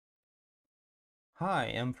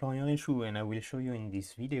Hi, I'm Florian Richoux and I will show you in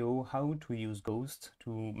this video how to use Ghost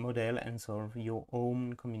to model and solve your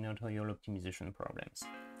own combinatorial optimization problems.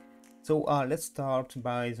 So let's start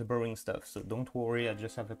by the boring stuff. So don't worry, I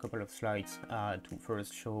just have a couple of slides to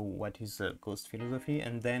first show what is Ghost philosophy,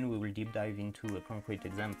 and then we will deep dive into a concrete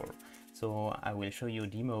example. So I will show you a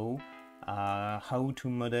demo, how to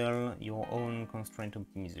model your own constraint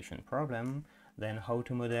optimization problem, then how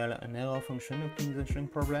to model an error function optimization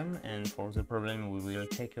problem, and for the problem we will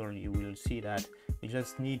tackle, you will see that we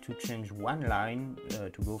just need to change one line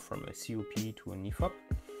to go from a COP to an EFOP.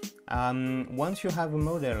 Once you have a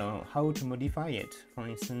model, how to modify it, for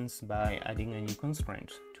instance by adding a new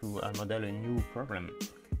constraint to model a new problem,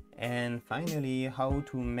 and finally how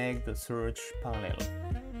to make the search parallel.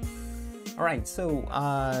 Alright, so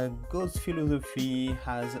Ghost philosophy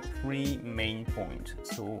has three main points.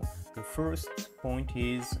 So the first point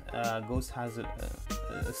is Ghost has a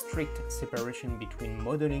strict separation between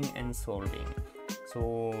modeling and solving.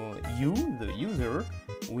 So you, the user,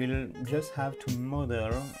 will just have to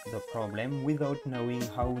model the problem without knowing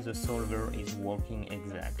how the solver is working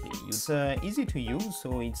exactly. It's easy to use,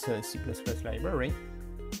 so it's a C++ library.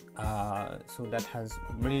 So that has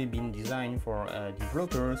really been designed for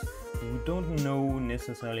developers who don't know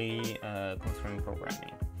necessarily constraint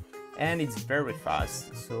programming. And it's very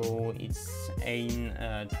fast, so it's aimed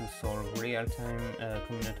to solve real-time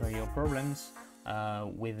combinatorial problems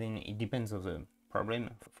within, it depends on the problem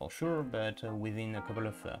for sure, but within a couple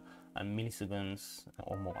of milliseconds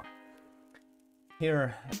or more.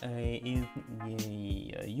 Here is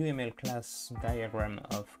the UML class diagram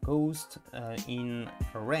of Ghost. In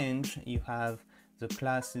a range, you have the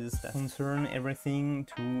classes that concern everything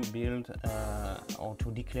to build or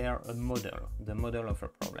to declare a model, the model of a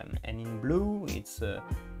problem. And in blue, it's a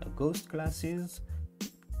Ghost classes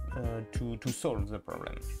to solve the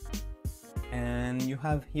problem. And you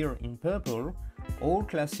have here in purple all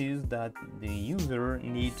classes that the user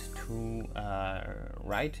needs to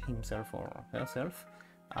write himself or herself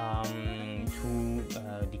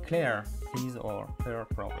to declare his or her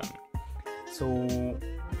problem. So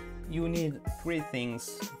you need three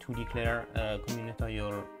things to declare a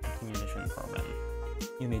combinatorial optimization problem.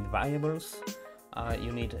 You need variables,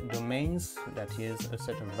 you need domains, that is a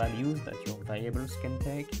set of values that your variables can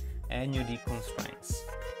take, and you need constraints.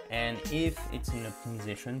 And if it's an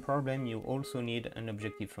optimization problem, you also need an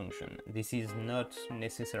objective function. This is not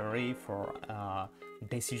necessary for a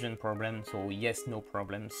decision problem, so yes, no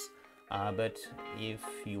problems. But if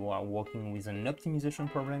you are working with an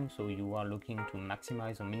optimization problem, so you are looking to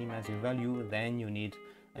maximize or minimize your value, then you need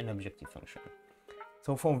an objective function.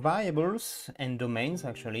 So for variables and domains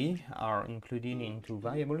actually are included into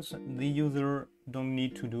variables, the user don't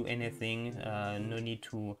need to do anything, no need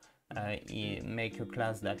to make a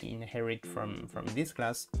class that inherit from this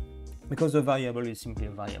class, because the variable is simply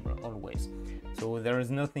a variable always. So there is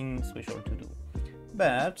nothing special to do.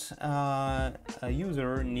 But a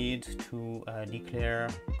user needs to declare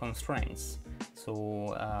constraints.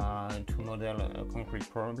 So to model a concrete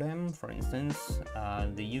problem, for instance,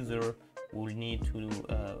 the user will need to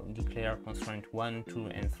declare constraint 1, 2,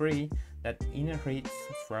 and 3 that inherits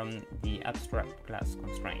from the abstract class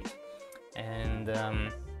constraint. And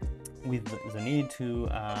with the need to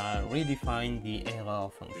redefine the error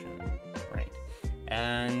function, right?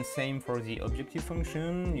 And same for the objective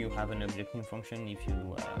function. You have an objective function if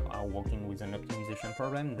you are working with an optimization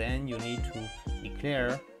problem, then you need to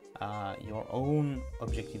declare your own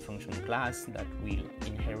objective function class that will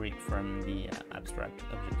inherit from the abstract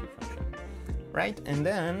objective function, right? And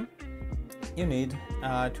then you need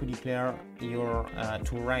to declare your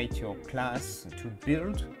to write your class to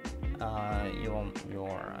build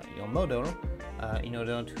your model in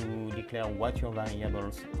order to declare what your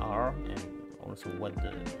variables are, and also what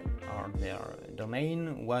are their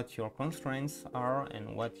domain, what your constraints are,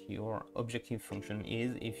 and what your objective function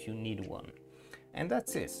is if you need one. And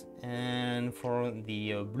that's it. And for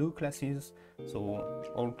the blue classes, so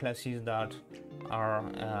all classes that are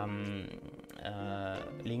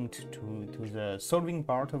linked to the solving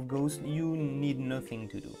part of Ghost, you need nothing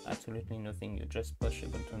to do, absolutely nothing. You just push a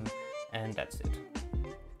button and that's it.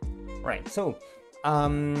 Right, so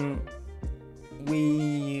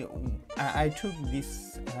I took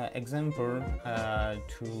this example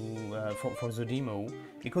for the demo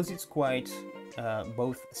because it's quite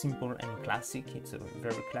both simple and classic. It's a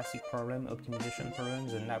very classic problem, optimization problem,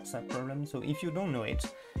 the knapsack problem. So if you don't know it,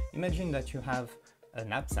 imagine that you have a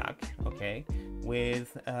knapsack, okay,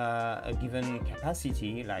 with a given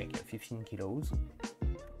capacity like 15 kilos,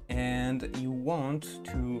 and you want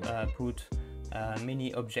to put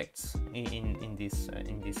many objects in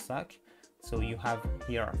this sack So you have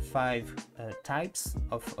here 5 types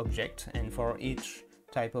of object, and for each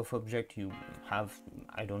type of object you have,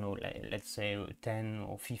 I don't know, let's say 10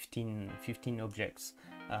 or 15 objects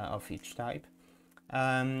of each type.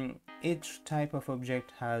 Each type of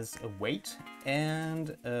object has a weight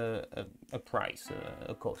and a price,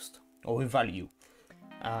 a cost or a value.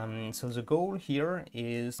 So the goal here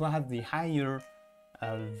is to have the higher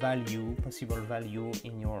possible value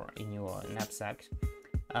in your knapsack,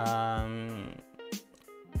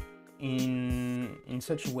 in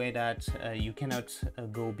such a way that you cannot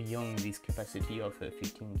go beyond this capacity of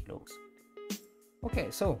 15 kilos. Okay,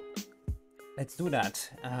 so let's do that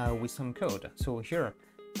with some code. So here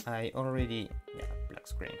I already, black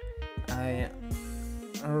screen, I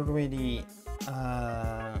already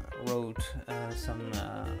wrote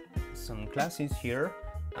some classes here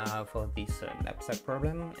for this knapsack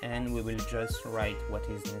problem, and we will just write what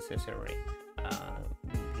is necessary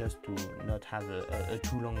just to not have a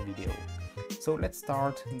too long video. So let's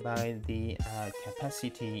start by the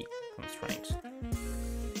capacity constraint.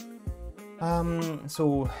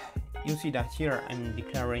 So you see that here I'm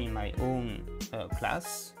declaring my own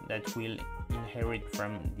class that will inherit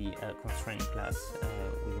from the constraint class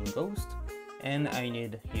within Ghost, and I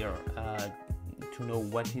need here to know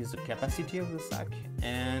what is the capacity of the sack,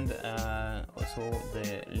 and also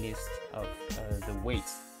the list of the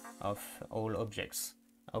weights of all objects,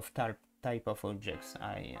 of type of objects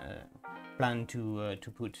I plan to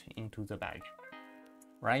put into the bag,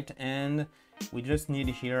 right? And we just need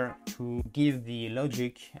here to give the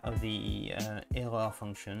logic of the error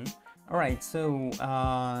function. All right, so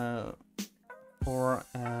for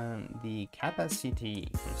the capacity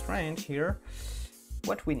constraint here,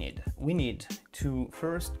 what we need to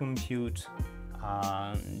first compute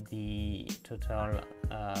the total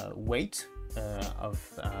weight of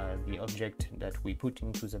the object that we put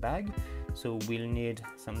into the bag. So we'll need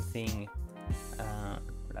something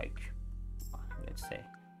like, let's say,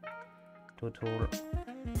 total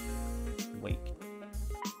weight,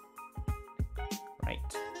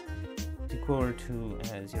 right, equal to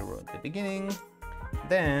 0 at the beginning.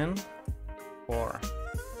 Then for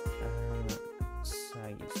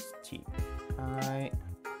size ti,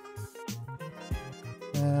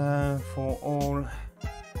 for all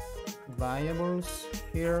variables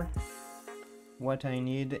here, what I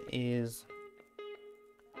need is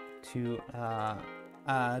to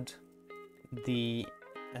add the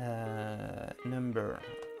number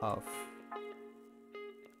of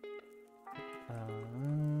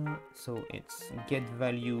so it's get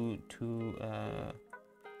value to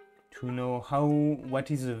know what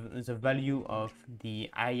is the value of the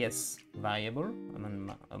highest variable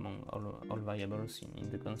among all variables in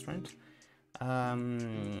the constraint,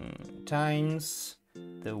 times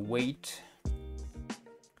the weight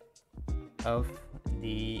of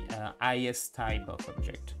the highest type of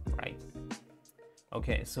object, right?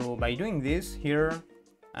 Okay, so by doing this here,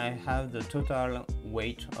 I have the total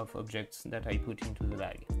weight of objects that I put into the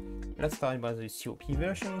bag. Let's start by the COP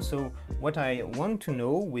version. So what I want to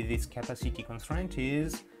know with this capacity constraint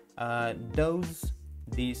is, does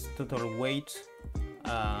this total weight,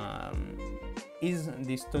 is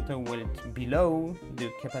this total weight below the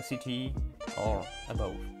capacity or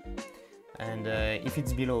above? And if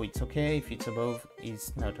it's below, it's okay. If it's above,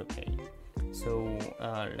 it's not okay. So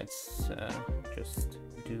let's just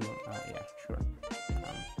do, yeah, sure.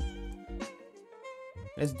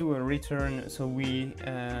 Let's do a return. So we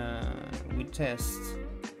test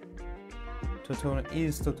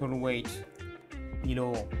total weight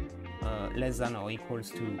below, less than or equals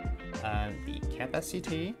to the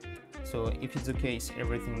capacity. So if it's the case,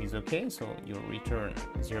 everything is okay, so you return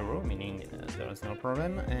 0, meaning there is no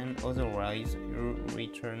problem, and otherwise you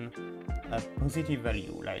return a positive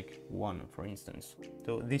value, like 1, for instance.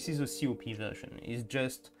 So this is a COP version. It's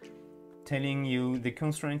just telling you, the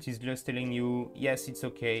constraint is just telling you, yes, it's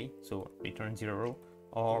okay, so return 0,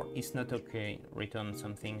 or it's not okay, return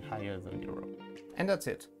something higher than 0. And that's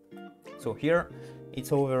it. So here,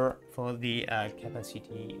 it's over for the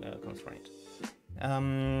capacity constraint.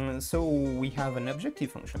 So we have an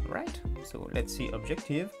objective function, right? So let's see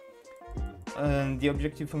objective. The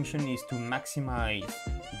objective function is to maximize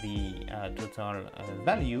the total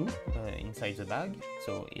value inside the bag.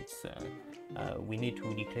 So it's we need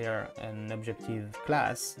to declare an objective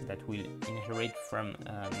class that will inherit from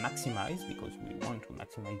maximize, because we want to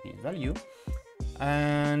maximize this value.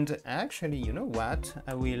 And actually, you know what?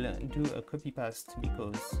 I will do a copy paste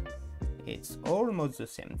because it's almost the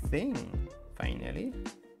same thing. Finally,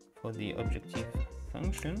 for the objective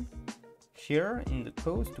function, here in the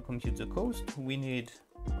cost, to compute the cost, we need,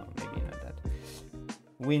 well, maybe not that,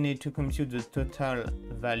 we need to compute the total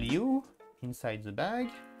value inside the bag,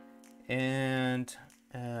 and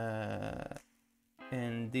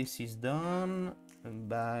this is done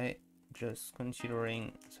by just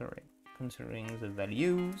considering the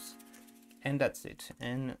values, and that's it,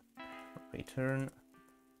 and return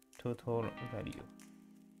total value.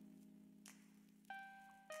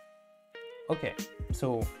 Okay,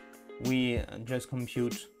 so we just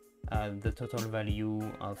compute the total value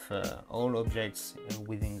of all objects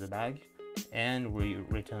within the bag, and we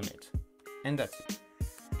return it, and that's it.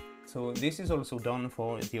 So this is also done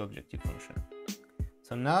for the objective function.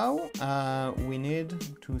 So now we need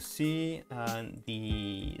to see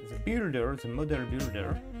the model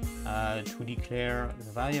builder, to declare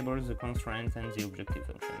the variables, the constraints, and the objective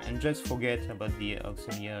function. And just forget about the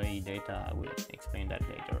auxiliary data. I will explain that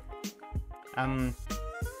later.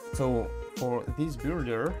 So for this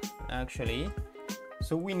builder, actually,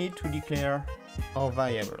 so we need to declare our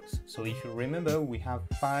variables. So if you remember, we have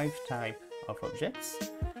 5 types of objects.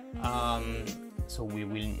 So we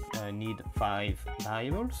will need 5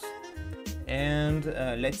 variables, and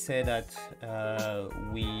let's say that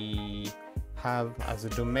we have as a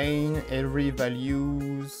domain every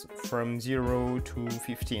values from 0 to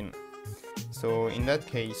 15. So in that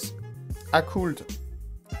case, I could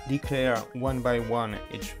declare one by one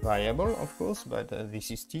each variable, of course, but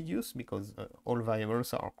this is tedious because all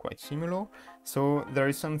variables are quite similar. So there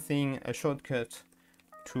is a shortcut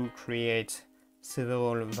to create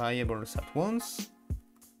several variables at once.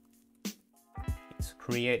 It's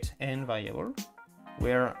create n variable,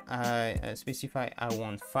 where I specify I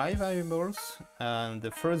want 5 variables, and the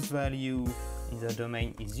first value in the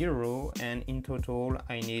domain is 0, and in total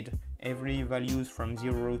I need every values from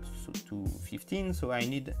 0 to 15, so I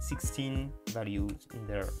need 16 values in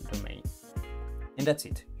their domain. And that's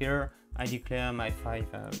it. Here I declare my 5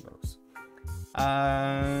 variables.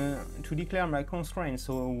 To declare my constraint,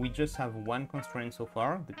 so we just have one constraint so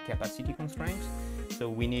far, the capacity constraint. So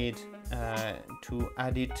we need to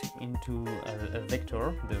add it into a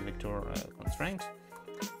vector, the vector constraint.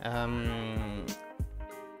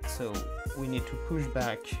 So we need to push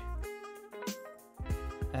back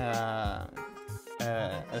a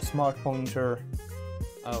smart pointer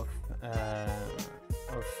of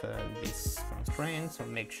this constraint, so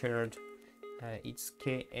make sure it's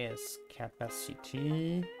ks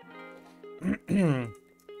capacity.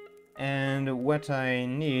 And what I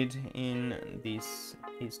need in this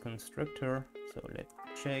constructor, so let's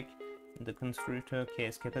check the constructor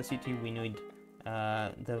ks capacity. We need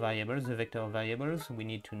the variables, the vector variables. We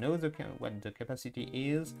need to know what the capacity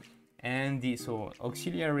is, and so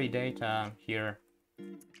auxiliary data here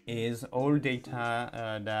is all data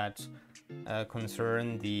that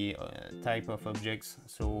concern the type of objects,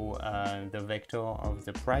 so the vector of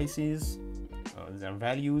the prices, their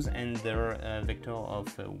values, and their vector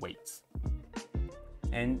of weights.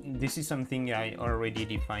 And this is something I already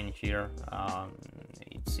defined here.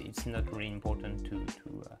 It's not really important to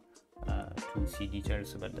see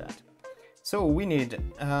details about that. So we need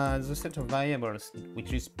the set of variables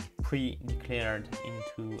which is pre-declared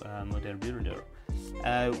into model builder.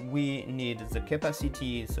 We need the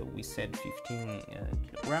capacity, so we said 15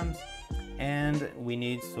 kilograms, and we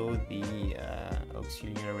need the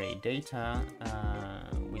auxiliary data,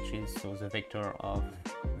 which is the vector of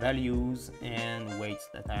values and weights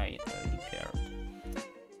that I declared.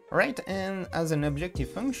 Right, and as an objective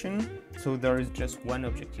function, so there is just one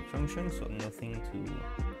objective function, so nothing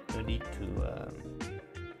to need to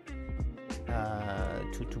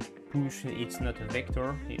push. It's not a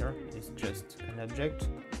vector here, it's just an object.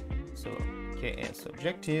 So ks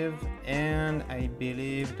objective, and I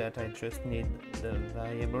believe that I just need the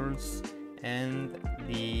variables and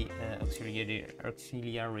the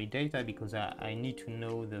auxiliary data, because I need to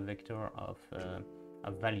know the vector of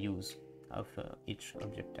values of each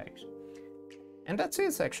object type. And that's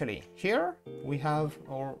it actually. Here we have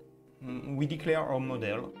we declare our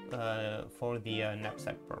model for the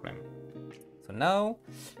knapsack problem. So now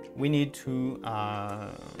we need to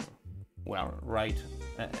write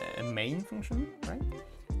a main function, right?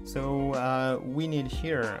 So we need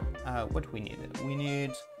here what we need. We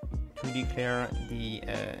need to declare the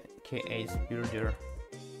ks builder.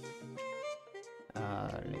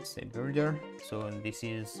 Let's say builder. So this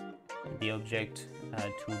is the object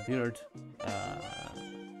to build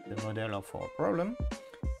the model of our problem.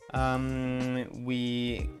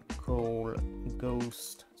 We call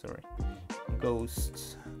ghost.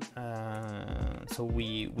 So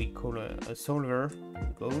we call a solver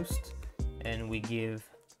ghost, and we give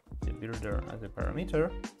the builder as a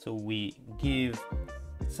parameter. So we give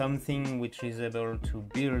something which is able to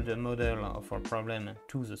build a model of our problem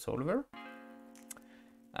to the solver.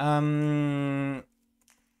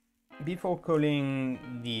 Before calling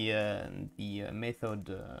the method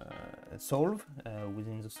solve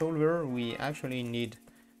within the solver, we actually need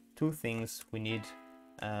two things. We need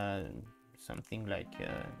something like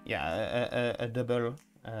a double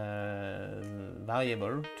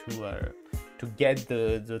variable to get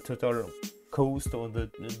the total cost or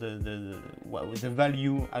the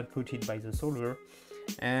value outputted by the solver,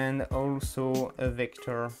 and also a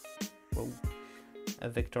vector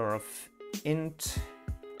of int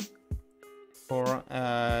for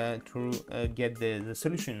to get the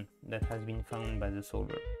solution that has been found by the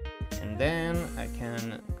solver. And then I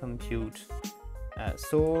can compute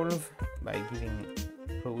solve by giving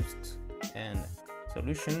cost and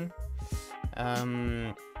solution.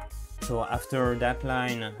 So after that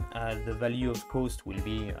line, the value of cost will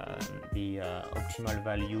be the optimal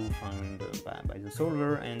value found by the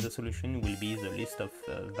solver, and the solution will be the list of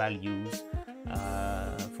values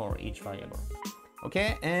for each variable.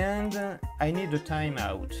 Okay, and I need a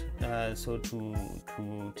timeout, so to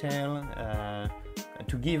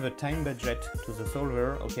give a time budget to the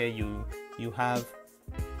solver. Okay, you have,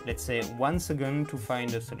 let's say, 1 second to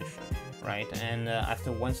find a solution, right? And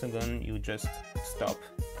after 1 second, you just stop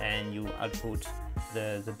and you output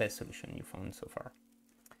the best solution you found so far.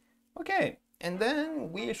 Okay, and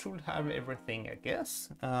then we should have everything, I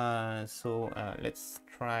guess. So let's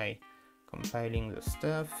try compiling the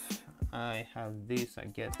stuff. I have this, I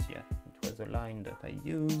guess, yeah, it was a line that I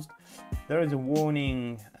used. There is a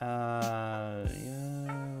warning,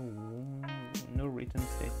 no written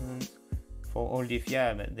statements for all diff.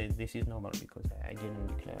 Yeah, but this is normal because I didn't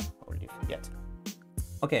declare all diff yet.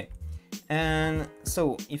 Okay, and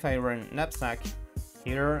so if I run knapsack,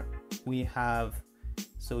 here we have,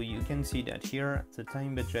 so you can see that here the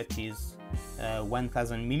time budget is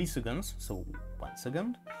 1000 milliseconds, so 1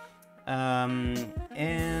 second. And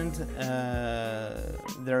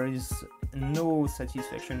there is no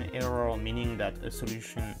satisfaction error, meaning that a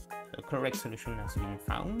correct solution has been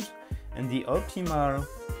found, and the optimal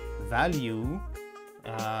value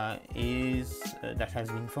that has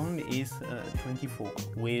been found is 24,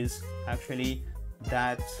 with actually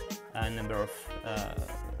that number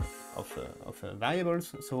of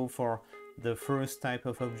variables. So for the first type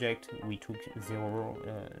of object, we took zero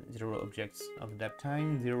objects of that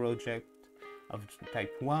time, 0 object of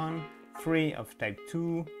type 1, 3 of type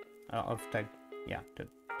 2, type 3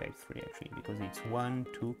 actually, because it's 1,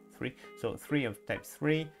 2, 3. So 3 of type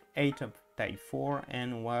 3, 8 of type 4,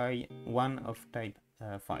 and 1 of type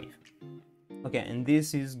 5. Okay, and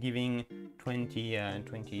this is giving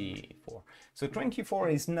 24. So 24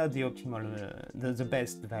 is not the optimal, the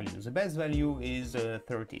best value. The best value is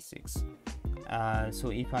 36.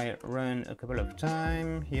 So if I run a couple of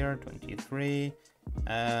times here, 23,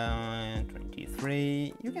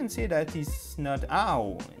 23, you can see that it's not,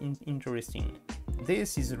 interesting.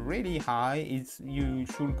 This is really high. You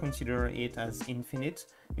should consider it as infinite,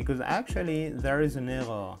 because actually there is an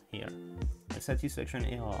error here, a satisfaction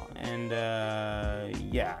error, and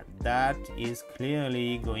yeah, that is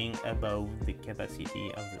clearly going above the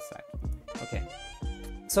capacity of the stack. Okay,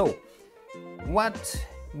 so what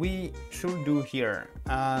we should do here,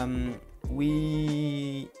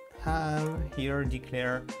 we have here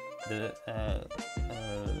declare the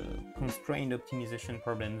constraint optimization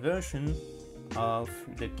problem version of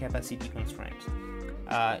the capacity constraint.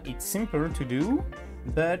 It's simple to do,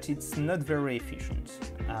 but it's not very efficient.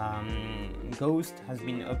 Ghost has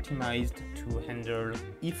been optimized to handle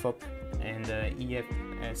EFOP and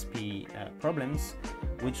EFSP problems,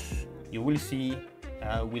 which you will see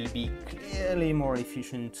will be clearly more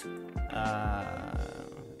efficient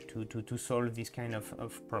to solve this kind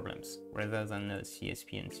of problems rather than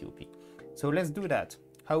CSP and COP. So let's do that.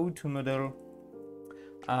 How to model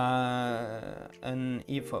an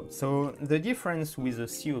EFOP. So the difference with a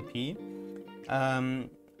COP,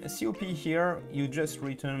 COP here, you just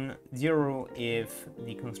return 0 if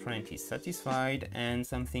the constraint is satisfied, and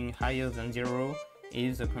something higher than 0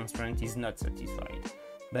 if the constraint is not satisfied.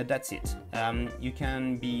 But that's it. You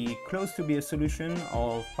can be close to be a solution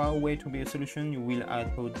or far away to be a solution. You will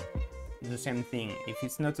output the same thing. If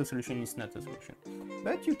it's not a solution, it's not a solution.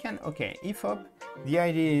 But you can, okay, EFOP, the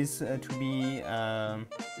idea is to be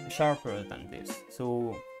sharper than this.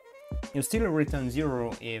 So you still return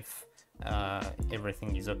 0 if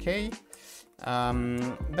everything is okay,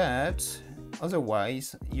 but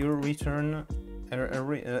otherwise you return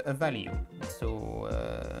a value. So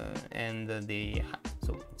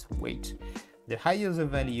so it's weight. The higher the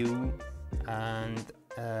value, and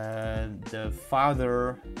the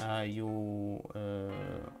farther you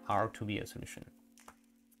are to be a solution.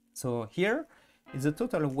 So here, if the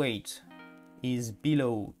total weight is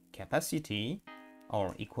below capacity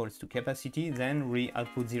or equals to capacity, then we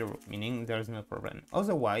output 0, meaning there's no problem.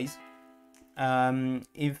 Otherwise,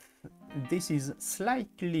 if this is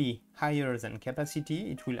slightly higher than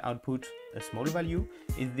capacity, it will output a small value.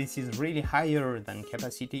 If this is really higher than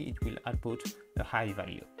capacity, it will output a high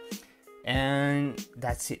value. And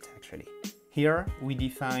that's it, actually. Here we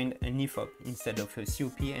defined an EFOP instead of a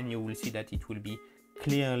COP, and you will see that it will be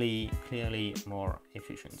clearly more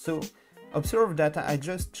efficient. So observe that I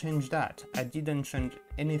just changed that. I didn't change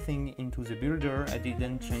anything into the builder. I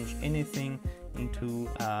didn't change anything into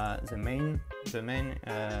the main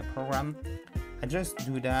program. I just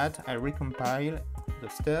do that. I recompile the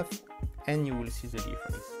stuff, and you will see the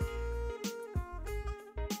difference.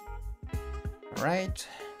 All right.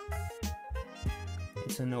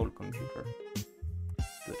 It's an old computer.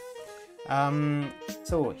 Good.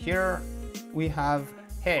 So here we have,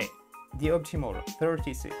 hey, the optimal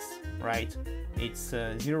 36, right? It's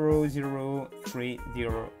 00303.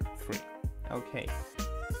 Okay,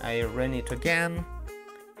 I run it again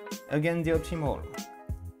the optimal,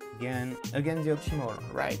 again the optimal,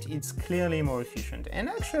 right? It's clearly more efficient, and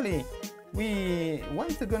actually one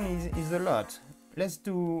second is a lot. Let's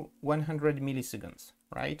do 100 milliseconds,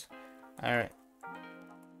 right?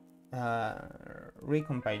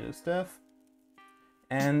 Recompile the stuff,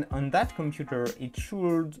 and on that computer it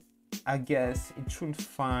should, I guess, it should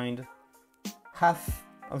find half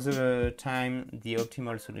of the time the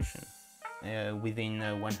optimal solution within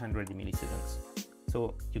 100 milliseconds.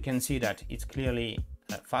 So you can see that it's clearly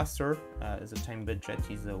faster. The time budget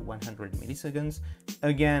is 100 milliseconds.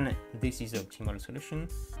 Again, this is the optimal solution.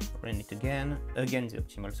 Run it again the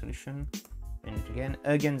optimal solution. And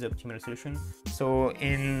again the optimal solution. So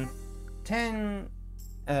in 10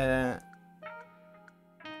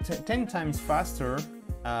 times faster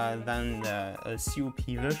than a COP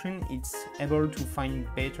version, it's able to find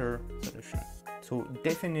better solution. So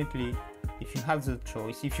definitely, if you have the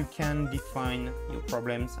choice, if you can define your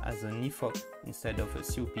problems as an EFOP instead of a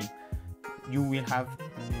COP, you will have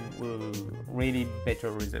really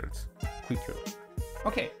better results quicker.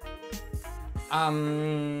 Okay.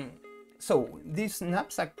 So this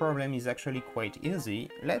knapsack problem is actually quite easy.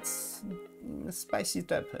 Let's spice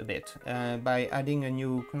it up a bit by adding a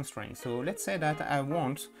new constraint. So let's say that I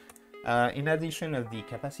want, in addition of the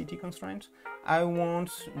capacity constraint, I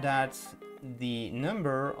want that the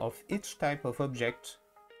number of each type of object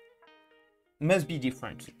must be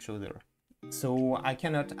different to each other. So I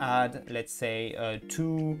cannot add, let's say,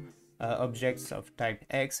 two objects of type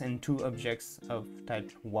X and two objects of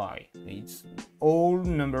type Y. It's all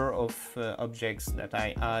number of objects that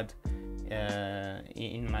I add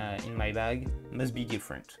in my bag must be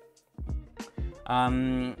different.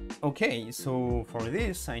 Okay, so for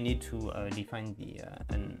this I need to define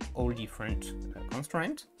an all different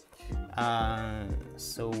constraint.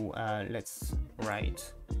 Let's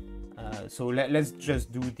write. Let's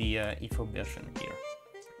just do the EFOP version here.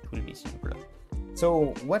 It will be simpler.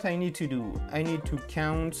 So what I need to do, I need to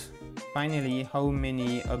count finally how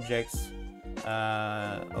many objects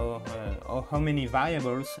or how many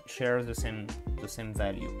variables share the same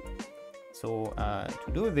value. So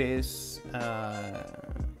to do this,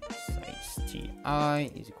 size ti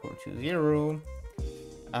is equal to 0,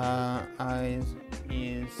 I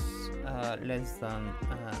is less than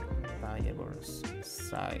variables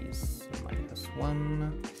size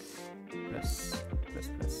 -1 plus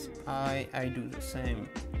I do the same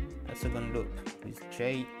a second loop with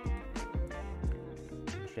j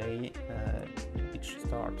which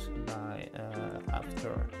starts by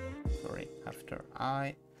after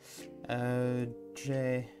I,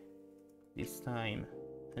 j this time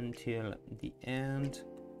until the end,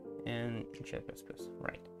 and j++,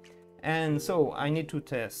 right? And so I need to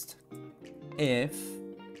test if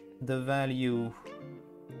the value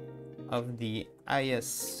of the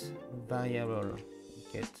highest variable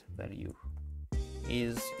get value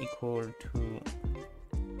is equal to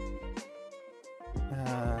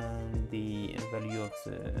the value of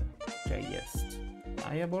the highest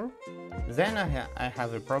variable, then I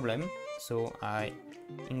have a problem. So I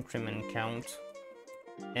increment count,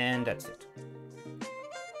 and that's it,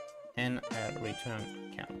 and I return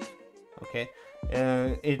count. Okay,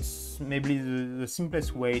 it's maybe the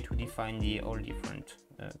simplest way to define the all different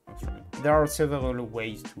constraint. There are several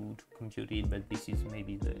ways to compute it, but this is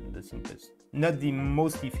maybe the simplest, not the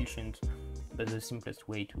most efficient, but the simplest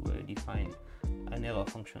way to define an error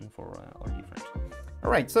function for all different.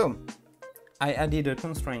 All right, so I added a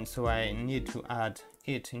constraint, so I need to add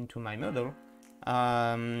it into my model,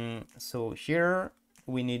 so here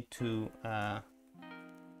we need to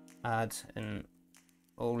add an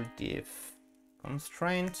old diff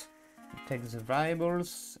constraint, take the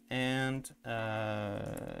variables, and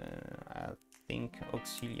I think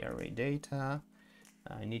auxiliary data.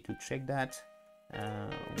 I need to check that.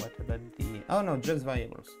 What about the, oh no, just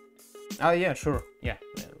variables. Oh yeah, sure, yeah,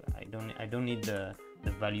 I don't need the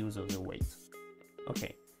values of the weights.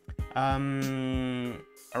 Okay. All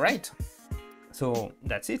right, so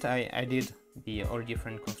that's it. I did the all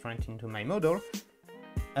different constraints into my model.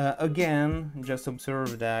 Again, just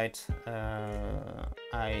observe that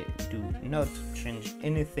I do not change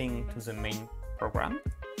anything to the main program.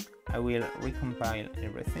 I will recompile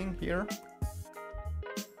everything here,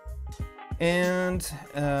 and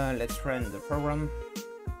let's run the program.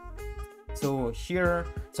 So here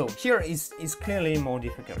is clearly more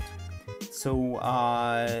difficult. So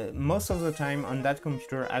most of the time on that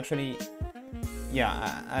computer, actually,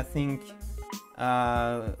 yeah, I think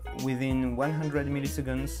within 100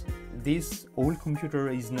 milliseconds, this old computer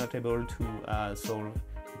is not able to solve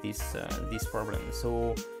this problem.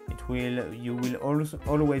 So you will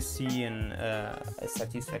always see a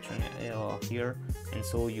satisfaction error here, and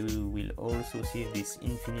so you will also see this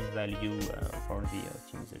infinite value for the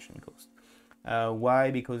optimization cost.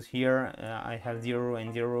 Why? Because here I have 0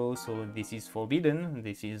 and 0, so this is forbidden.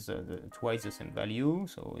 This is twice the same value,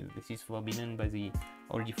 so this is forbidden by the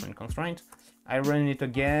all different constraint. I run it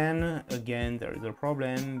again. Again, there is a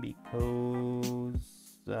problem because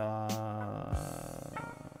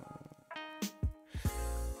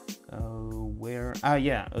where? Ah,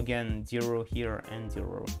 yeah, again 0 here and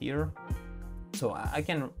 0 here. So I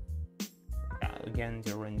can. Again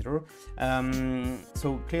 0 and 0.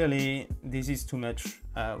 So clearly this is too much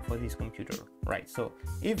for this computer, right? So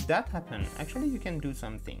if that happens, actually you can do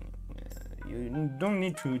something. You don't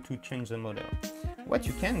need to change the model. What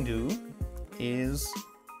you can do is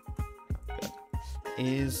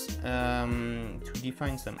to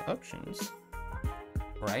define some options,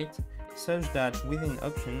 right? Such that within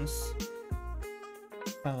options,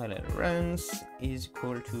 parallel runs is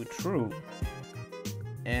equal to true.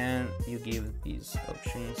 And you give these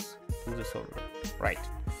options to the solver, right?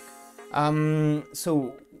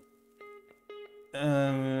 So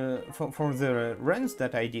for the runs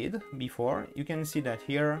that I did before, you can see that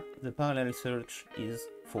here the parallel search is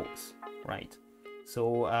false, right?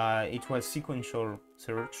 So it was sequential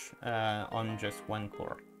search on just one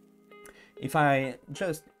core. If I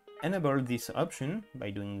just enable this option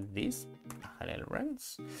by doing this, parallel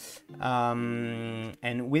runs,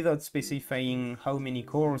 and without specifying how many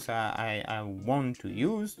cores I want to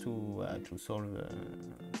use to solve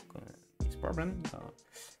this problem,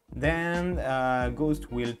 then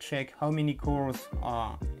Ghost will check how many cores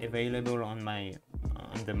are available on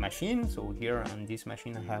the machine. So here on this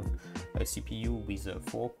machine I have a CPU with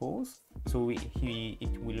 4 cores, so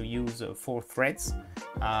it will use 4 threads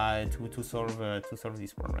to solve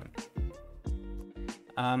this problem.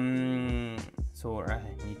 So I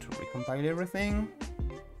need to recompile everything.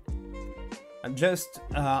 Just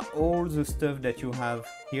all the stuff that you have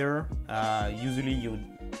here, usually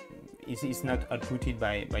it's not outputted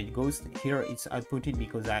by Ghost. Here it's outputted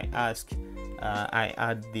because I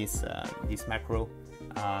add this macro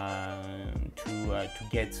to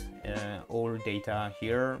get all data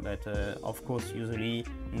here, but of course usually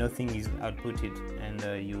nothing is outputted, and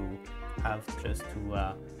you have just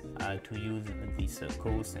to use these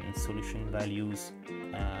cost and solution values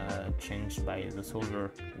changed by the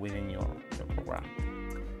solver within your program.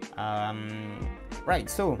 Right,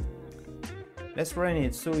 so let's run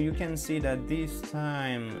it. So you can see that this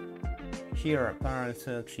time here parallel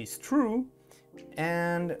search is true,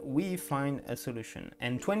 and we find a solution,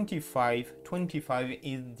 and 25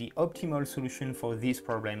 is the optimal solution for this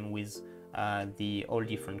problem with the all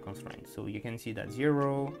different constraints. So you can see that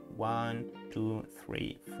 0, 1, 2,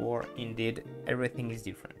 3, 4, indeed everything is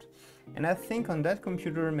different. And I think on that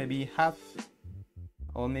computer maybe half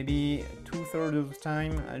or maybe 2/3 of the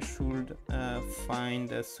time I should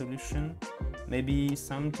find a solution. Maybe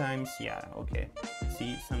sometimes, yeah, okay,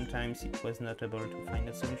 see, sometimes it was not able to find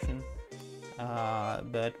a solution,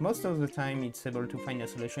 but most of the time it's able to find a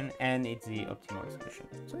solution, and it's the optimal solution,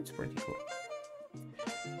 so it's pretty cool.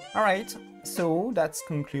 Alright, so that's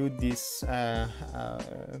conclude this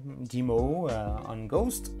demo on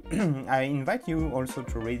Ghost. I invite you also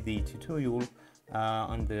to read the tutorial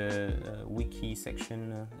on the wiki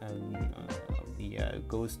section of the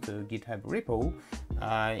Ghost GitHub repo.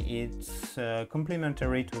 It's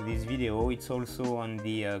complementary to this video. It's also on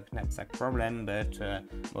the knapsack problem, but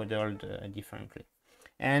modeled differently.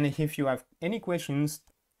 And if you have any questions,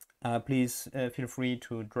 please feel free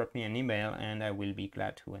to drop me an email and I will be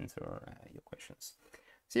glad to answer your questions.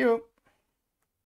 See you!